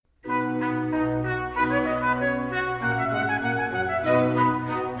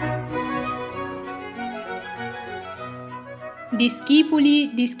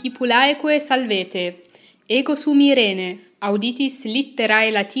Discipuli discipulaeque salvete, ego sum Irene, auditis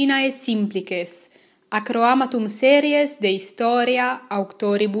litterae Latinae simplices, acroamatum series de historia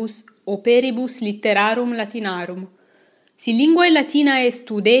auctoribus operibus litterarum Latinarum. Si linguae Latinae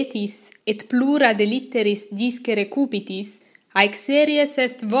studetis et plura de litteris discere cupitis, haec series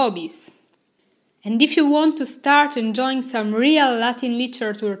est vobis. And if you want to start enjoying some real Latin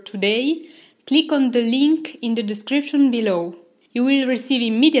literature today, click on the link in the description below. You will receive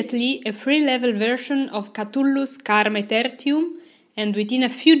immediately a free level version of Catullus Carme Tertium, and within a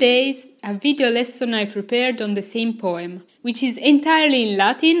few days, a video lesson I prepared on the same poem, which is entirely in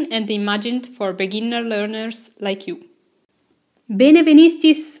Latin and imagined for beginner learners like you. Bene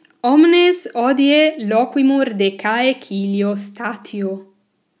venistis omnes hodie loquimur de Caecilio Statio.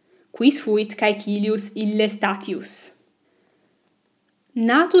 Quis fuit Caecilius ille Statius?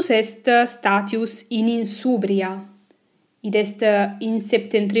 Natus est Statius in Insubria, id est in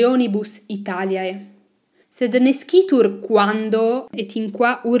septentrionibus Italiae. Sed nescitur quando et in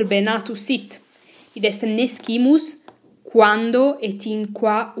qua urbe natus sit, id est nescimus quando et in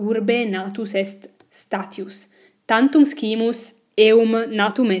qua urbe natus est Statius. Tantum scimus eum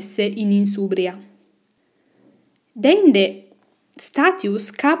natum esse in Insubria. Dende Statius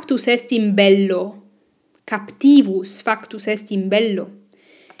captus est in bello, captivus factus est in bello,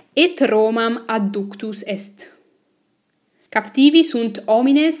 et Romam adductus est. Captivi sunt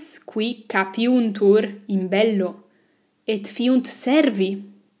homines qui capiuntur in bello, et fiunt servi.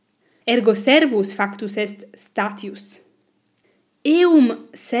 Ergo servus factus est Statius. Eum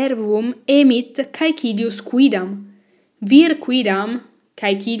servum emit Caecilius quidam, vir quidam,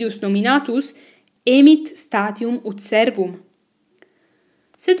 Caecilius nominatus, emit Statium ut servum.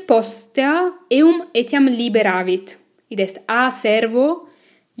 Sed postea eum etiam liberavit, id est a servo,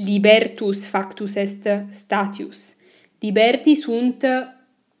 libertus factus est Statius. Liberti sunt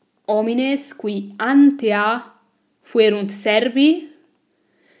homines qui antea fuerunt servi,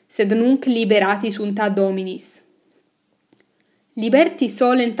 sed nunc liberati sunt ad dominis. Liberti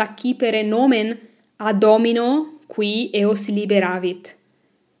solent accipere nomen ad domino qui eos liberavit.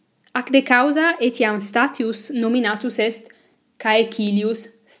 Ac de causa etiam Statius nominatus est Caecilius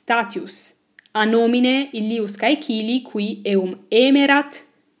Statius, a nomine illius Caecili qui eum emerat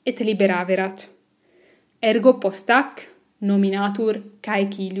et liberaverat. Ergo postac nominatur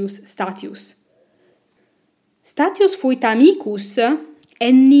Caecilius Statius. Statius fuit amicus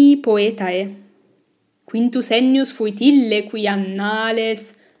enni poetae. Quintus ennius fuit ille qui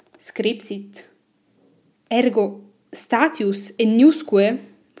annales scripsit. Ergo Statius enniusque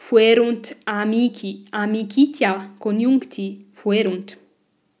fuerunt amici, amicitia coniuncti fuerunt.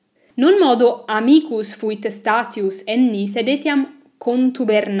 Non modo amicus fuit Statius enni, sed etiam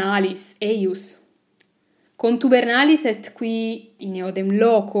contubernalis eius. Contubernalis est qui in eodem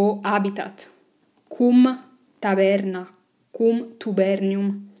loco habitat, cum taberna, cum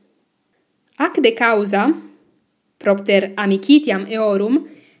tubernium. Ac de causa, propter amicitiam eorum,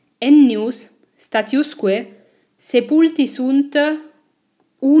 ennius Statiusque sepulti sunt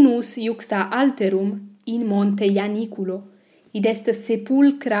unus iuxta alterum in monte Ianiculo, id est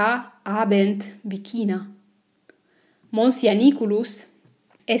sepulcra habent vicina. Mons Ianiculus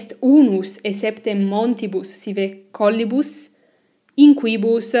est unus e septem montibus sive collibus, in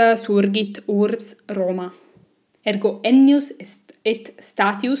quibus surgit urbs Roma. Ergo ennius est et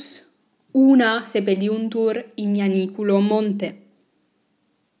Statius una sepeliuntur in Ianiculo monte.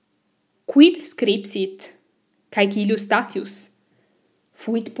 Quid scripsit Caecilius Statius?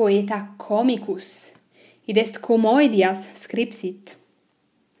 Fuit poeta comicus, id est comoedias scripsit.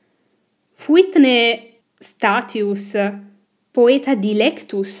 Fuitne Statius poeta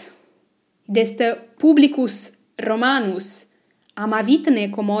dilectus, id est publicus Romanus, amavitne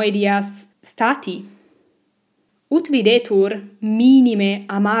comoedias stati. Ut videtur minime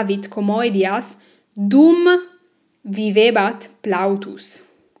amavit comoedias, dum vivebat Plautus.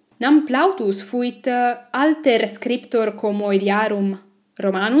 Nam Plautus fuit alter scriptor comoediarum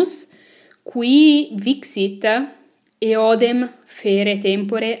Romanus, qui vixit eodem fere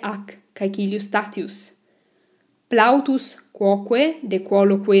tempore ac Caecilius Statius. Plautus quoque, de quo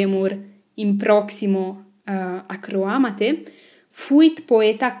loquemur in proximo acroamate, fuit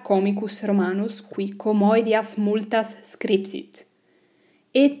poeta comicus Romanus, qui comoedias multas scripsit.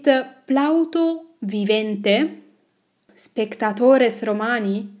 Et Plauto vivente, spectatores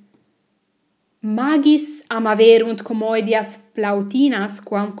Romani, magis amaverunt comoedias Plautinas,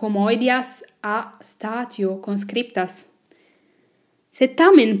 quam comoedias a Statio conscriptas. Sed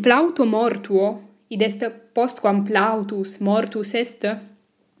tamen Plauto mortuo, id est postquam Plautus mortus est,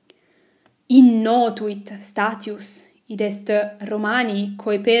 innotuit Statius id est Romani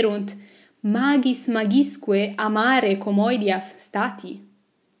coeperunt magis magisque amare comoedias stati.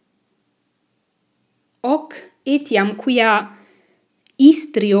 Hoc etiam quia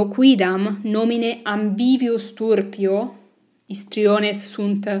Istrio quidam nomine ambivius turpio, Istriones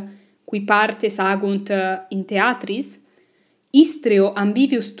sunt qui partes agunt in theatris, Istrio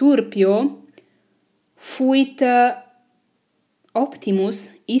ambivius turpio fuit optimus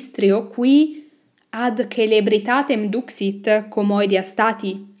Istrio qui ad celebritatem duxit comoedia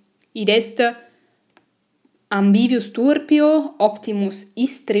stati, id est ambivius turpio optimus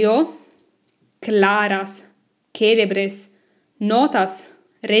Istrio claras, celebres, notas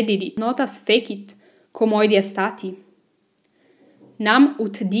redidit, notas fecit comoedia stati. Nam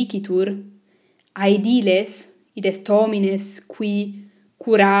ut dicitur, aediles, id est homines qui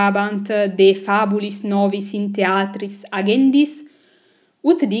curabant de fabulis novis in theatris agendis,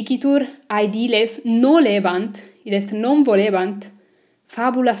 ut dicitur aediles nolebant, id est non volebant,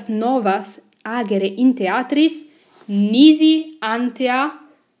 fabulas novas agere in theatris, nisi antea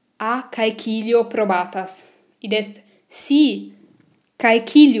a Caecilio probatas. Id est, si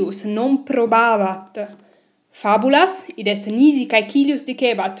Caecilius non probavat fabulas, id est nisi Caecilius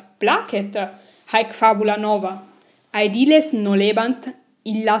dicebat, placet haec fabula nova. Aediles nolebant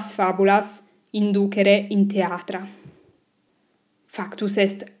illas fabulas inducere in theatra. Factus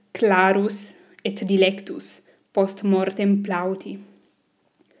est clarus et dilectus post mortem plauti.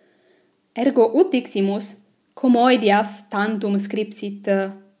 Ergo ut diximus comoedias tantum scripsit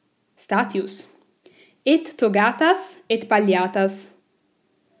Statius, et togatas et palliatas.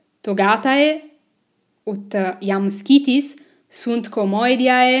 Togatae ut iam scitis sunt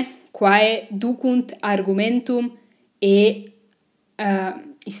comoediae quae ducunt argumentum e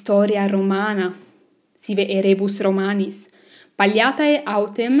historia romana, sive e rebus romanis. Palliatae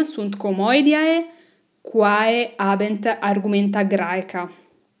autem sunt comoediae quae habent argumenta Graeca.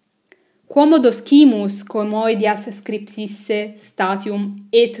 Quomodo scimus comoedias scripsisse Statium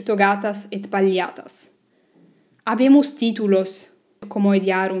et togatas et palliatas? Habemus titulos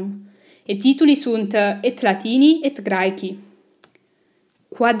comoediarum, et tituli sunt et Latini et Graeci.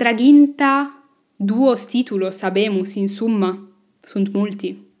 Quadraginta duos titulos habemus in summa, sunt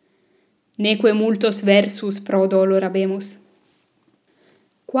multi. Neque multos versus pro dolor habemus.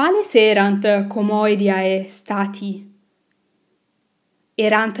 Quales erant comoediae Stati?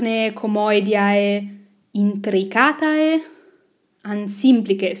 Erantne comoediae intricatae an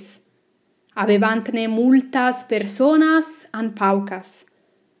simplices, habebantne multas personas an paucas.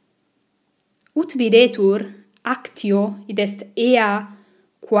 Ut videtur actio, id est ea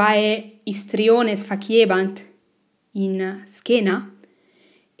quae Istriones faciebant in scena,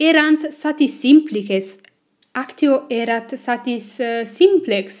 erant satis simplices, actio erat satis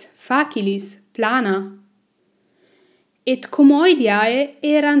simplex, facilis, plana. Et comoediae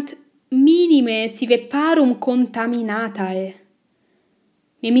erant minime sive parum contaminatae.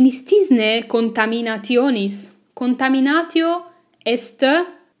 Meministisne contaminationis. Contaminatio est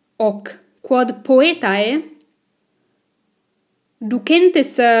hoc, quod poetae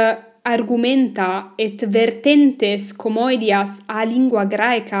ducentes argumenta et vertentes comoedias a lingua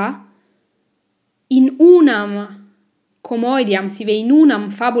Graeca in unam comoediam, sive in unam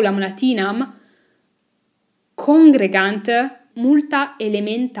fabulam Latinam, congregant multa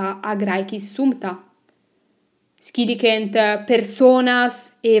elementa a Graecis sumpta. Scilicent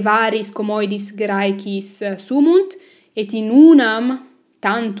personas e varis comoedis Graecis sumunt, et in unam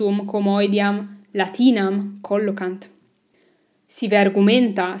tantum comoediam Latinam collocant. Sive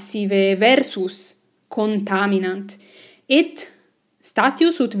argumenta, sive versus contaminant, et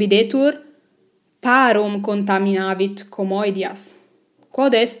Statius ut videtur parum contaminavit comoedias,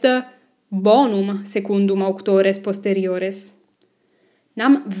 quod est bonum secundum auctores posteriores.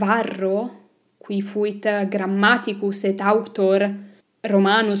 Nam Varro, qui fuit grammaticus et auctor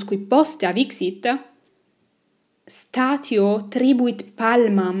Romanus qui poste avixit, Statio tribuit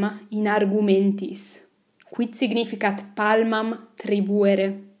palmam in argumentis. Quid significat palmam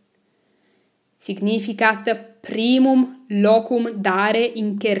tribuere? Significat primum locum dare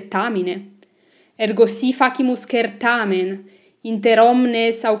in certamine. Ergo si facimus certamen inter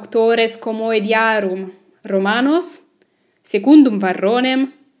omnes auctores comoediarum Romanos, secundum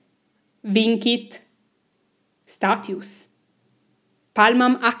Varronem, vincit Statius.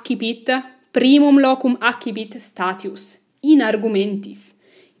 Palmam accipit, primum locum accipit Statius, in argumentis.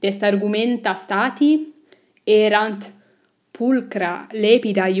 Id est argumenta Stati erant pulcra,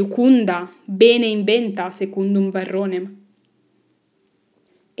 lepida, iucunda, bene inventa secundum Varronem.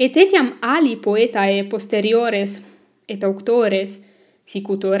 Et etiam ali poetae posteriores et auctores,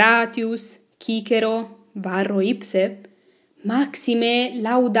 sicut Horatius, Cicero, varro ipse, maxime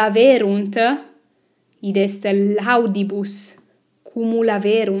laudaverunt, id est laudibus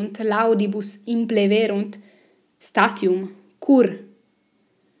cumulaverunt, laudibus impleverunt, statium, cur.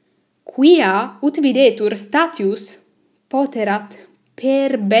 Quia ut videtur Statius poterat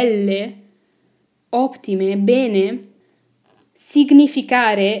per belle, optime, bene,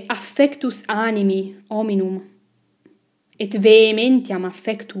 significare affectus animi hominum, et vehementiam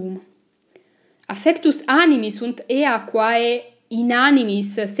affectum. Affectus animi sunt ea quae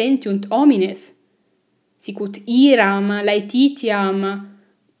inanimis sentiunt homines, sicut iram, laetitiam,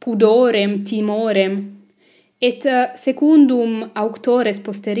 pudorem, timorem, et secundum auctores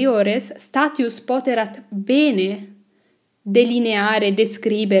posteriores Statius poterat bene delineare,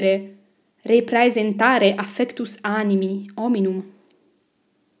 describere, repraesentare affectus animi hominum.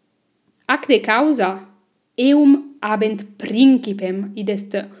 Acde causa eum habent principem, id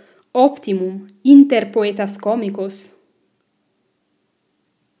est optimum inter poetas comicos.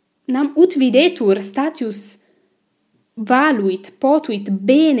 Nam ut videtur Statius valuit, potuit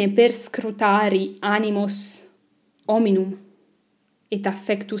bene perscrutari animos hominum, et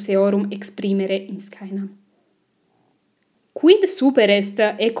affectus eorum exprimere in scaenam. Quid super est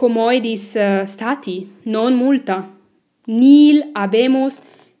ecomoedis stati, non multa, nil habemus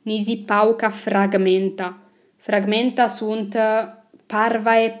nisi pauca fragmenta. Fragmenta sunt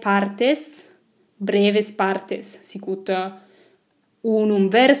parvae partes, breves partes, sicut unum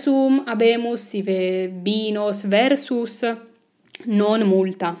versum habemus, sive binos versus, non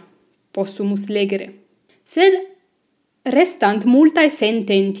multa, possumus legere. Sed restant multae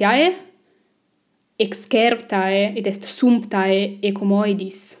sententiae, excerptae, ed est sumptae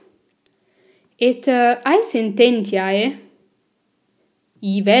ecomoedis. Et ae sententiae,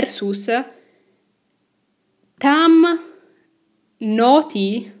 I versus, tam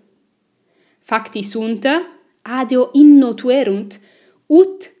noti facti sunt, adeo innotuerunt,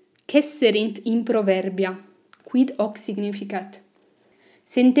 ut cesserint in proverbia. Quid hoc significat?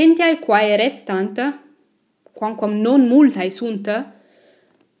 Sententiae quae restant, quamquam non multae sunt,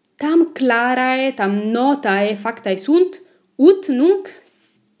 tam clarae, tam notae factae sunt, ut nunc,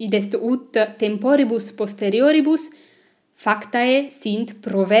 id est ut temporibus posterioribus, factae sint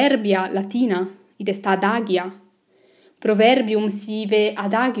proverbia latina, id est adagia. Proverbium sive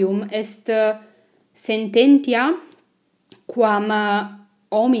adagium est sententia quam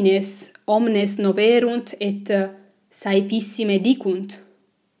homines omnes noverunt et saepissime dicunt.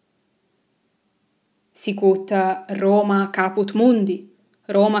 Sicut Roma caput mundi.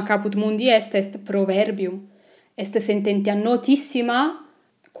 Roma caput mundi est proverbium. Est sententia notissima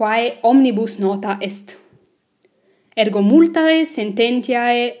quae omnibus nota est. Ergo multae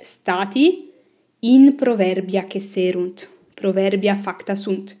sententiae stati in proverbia cesserunt. Proverbia facta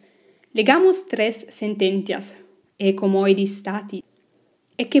sunt. Legamus tres sententias, ecomoedis stati.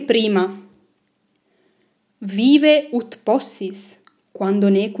 Ecce prima, vive ut possis, quando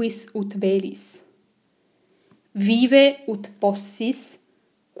nequis ut velis. Vive ut possis,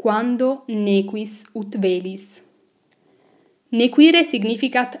 quando nequis ut velis. Nequire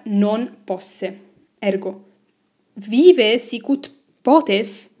significat non posse. Ergo, vive sicut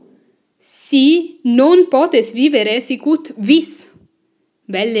potes, si non potes vivere sicut vis.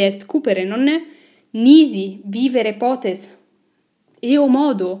 Belle est cupere, nonne? Nisi vivere potes, eo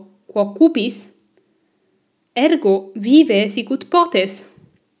modo quo cupis, ergo vive sicut potes.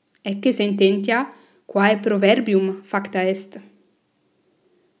 Ecce sententia quae proverbium facta est.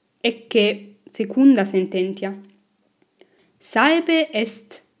 Ecce secunda sententia. Saepe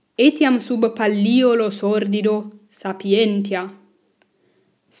est etiam sub palliolo sordido sapientia.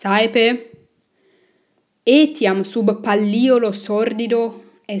 Saepe etiam sub palliolo sordido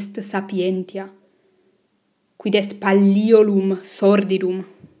est sapientia. Quid est palliolum sordidum?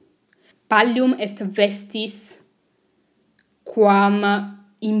 Pallium est vestis quam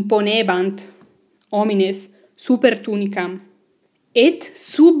imponebant homines super tunicam. Et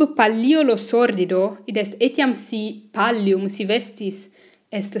sub palliolo sordido, id est etiam si pallium, si vestis,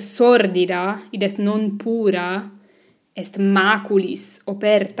 est sordida, id est non pura, est maculis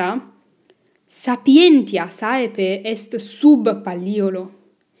operta, sapientia saepe est sub palliolo.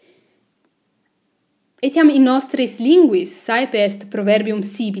 Etiam in nostris linguis saepe est proverbium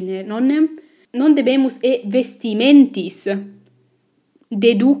sibile, nonne? Non debemus vestimentis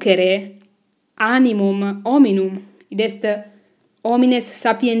deducere animum hominum, id est homines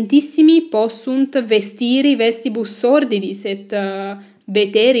sapientissimi possunt vestiri vestibus sordidis et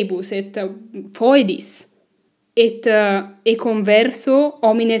veteribus et foedis. Et converso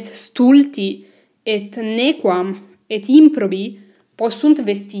homines stulti et nequam et improbi possunt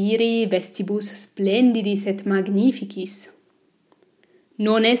vestiri vestibus splendidis et magnificis.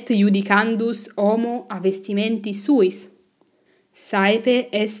 Non est iudicandus homo a vestimenti suis. Saepe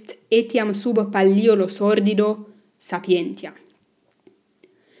est etiam sub palliolo sordido sapientia.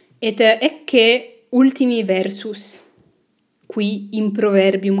 Et ecce ultimi versus, qui in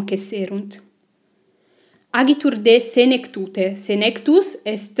proverbium cesserunt. Agitur de senectute. Senectus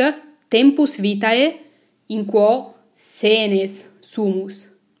est tempus vitae in quo senes sumus,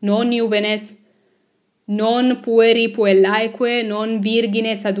 non juvenes, non pueri puellaeque, non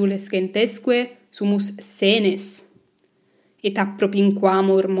virgines adolescentesque, sumus senes, et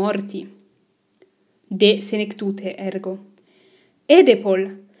appropinquamur morti. De senectute ergo. Edepol,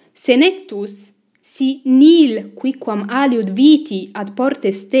 senectus, si nil quicquam aliud viti ad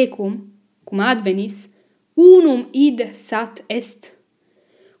portes tecum, cum advenis, unum id sat est,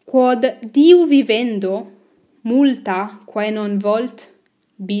 quod diu vivendo, multa quae non volt,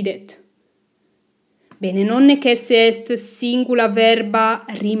 bidet. Bene, non nec esse est singula verba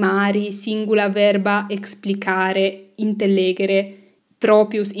rimari, singula verba explicare, intellegere,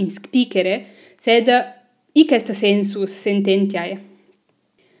 proprius inspicere, sed hic est sensus sententiae.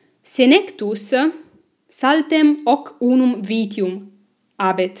 Senectus saltem hoc unum vitium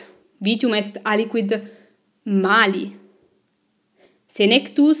habet. Vitium est aliquid mali.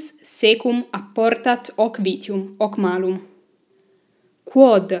 Senectus secum apportat hoc vitium, hoc malum.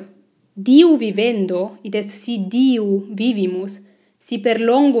 Quod diu vivendo, id est si diu vivimus, si per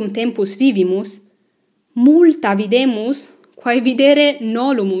longum tempus vivimus, multa videmus quae videre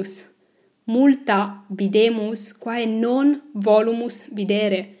nolumus, multa videmus quae non volumus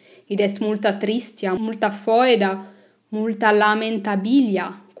videre. Id est multa tristia, multa foeda, multa lamentabilia,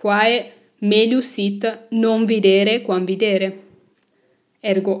 quae melius sit non videre quam videre.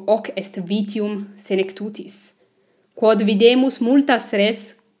 Ergo hoc est vitium senectutis, quod videmus multas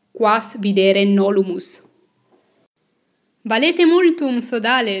res quas videre nolumus. Valete multum,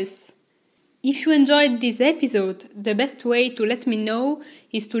 sodales! If you enjoyed this episode, the best way to let me know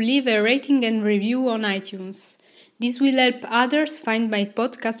is to leave a rating and review on iTunes. This will help others find my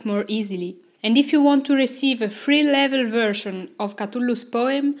podcast more easily. And if you want to receive a free level version of Catullus'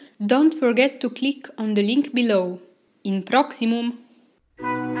 poem, don't forget to click on the link below. In proximum!